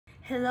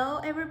Hello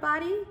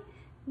everybody,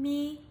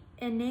 me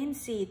and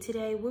Nancy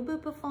today will be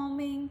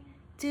performing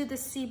To the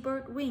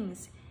Seabird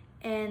Wings,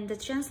 and the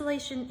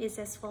translation is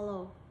as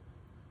follows.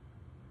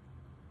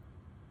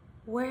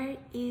 Where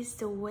is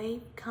the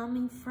wave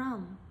coming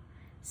from?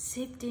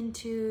 Sipped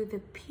into the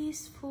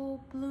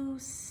peaceful blue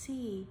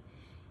sea,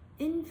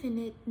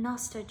 infinite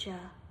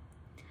nostalgia.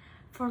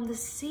 From the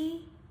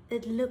sea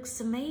it looks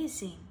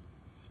amazing,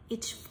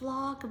 each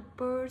flock of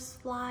birds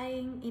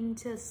flying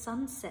into the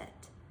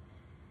sunset.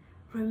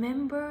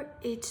 Remember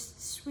it's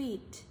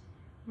sweet,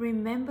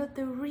 remember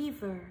the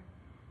river.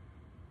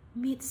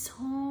 Meets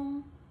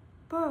home,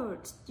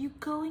 birds, you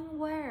going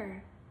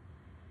where?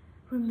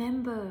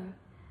 Remember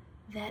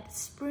that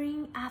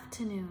spring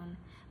afternoon,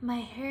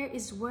 my hair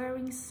is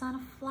wearing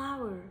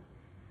sunflower.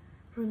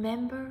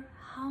 Remember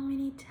how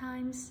many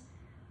times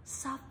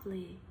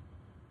softly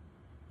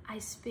I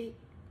speak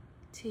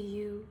to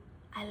you,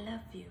 I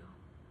love you.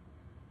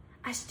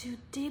 I still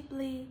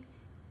deeply,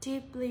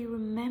 deeply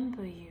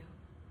remember you.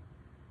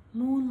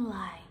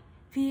 Moonlight,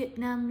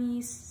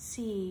 Vietnamese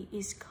sea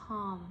is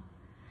calm.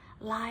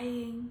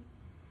 Lying,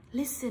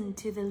 listen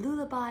to the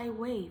lullaby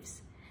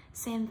waves.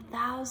 Send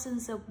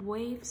thousands of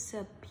waves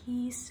of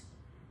peace.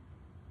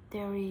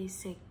 There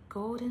is a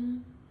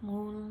golden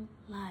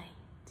moonlight.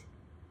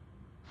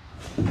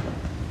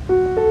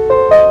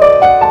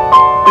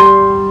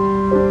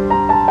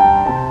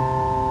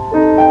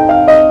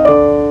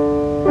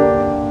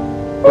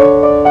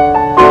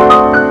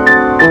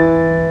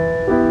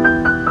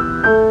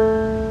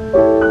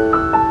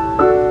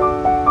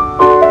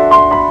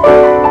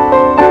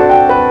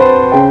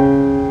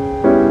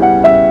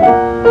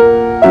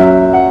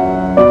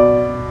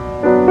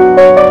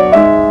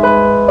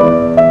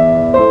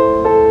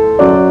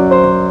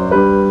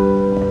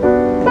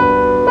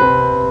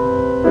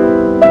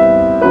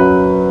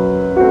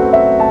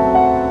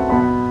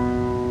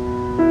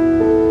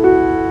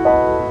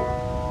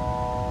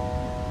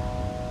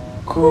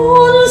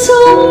 Con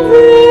sông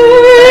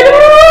về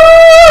đó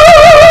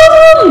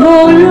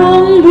vào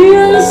lòng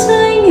biển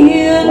xanh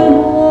hiền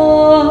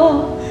hòa,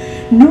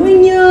 nỗi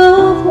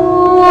nhớ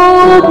vô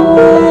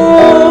bờ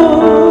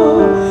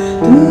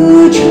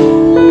từ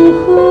trong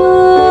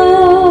khơi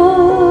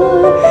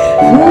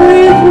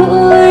vơi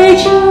vợi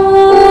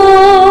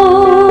trao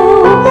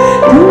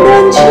từng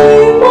đàn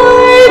chim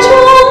bay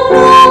trong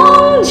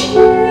nắng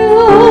chiều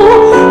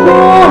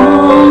hoàng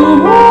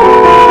hôn.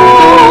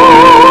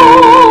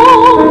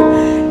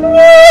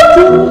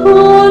 Từng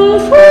hồn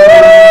phố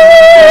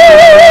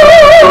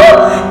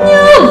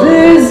nhớ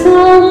về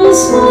dòng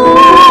sông,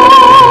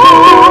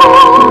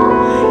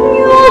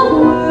 nhớ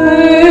quê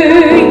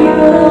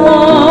nhà,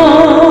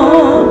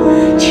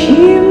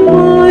 chim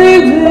bay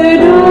về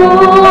đâu,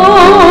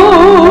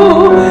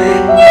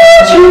 nhớ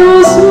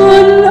chiều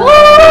xuân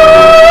ơi,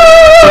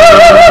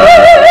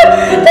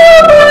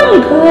 tiếng bắn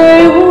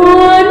cày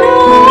hoa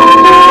nắng,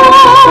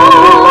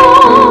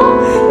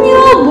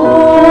 nhớ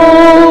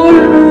bao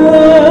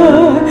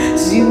lời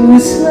dịu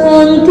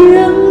dàng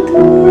tiếng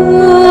thương,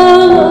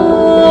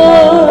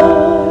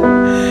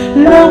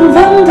 lòng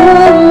vắng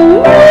thầm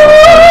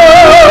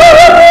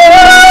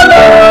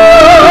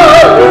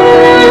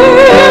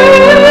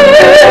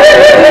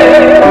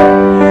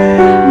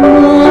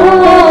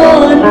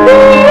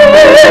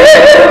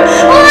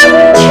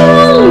ánh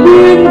trăng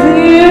biển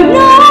Việt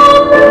Nam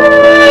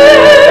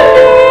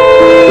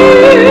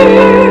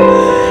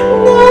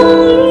ngân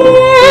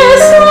nghe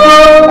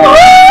sóng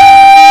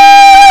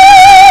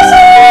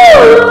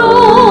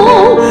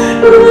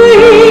người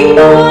hình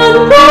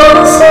nguồn con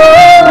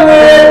sóng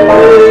lên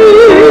mình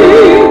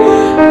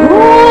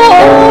có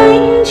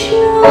ánh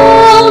trăng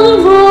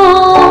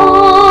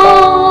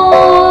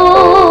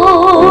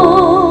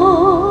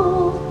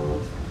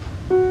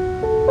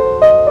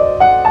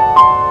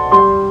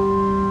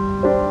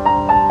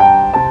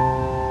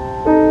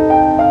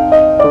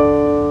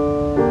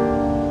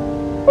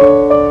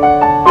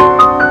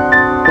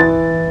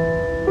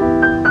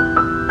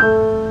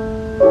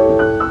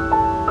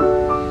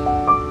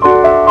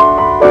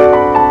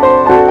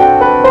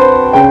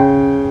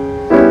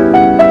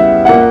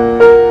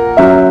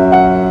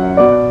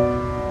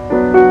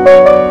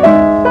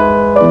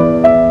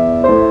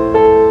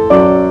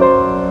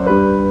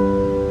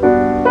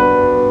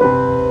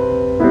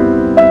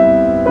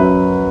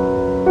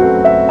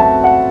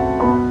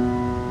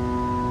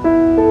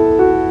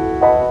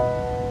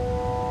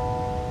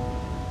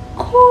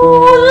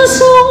con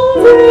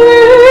sông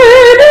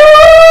về đó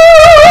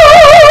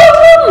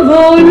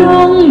vào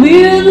lòng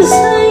biển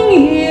xanh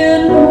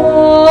hiền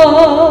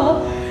hòa,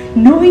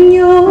 nỗi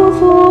nhớ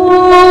vô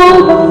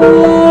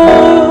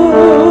bờ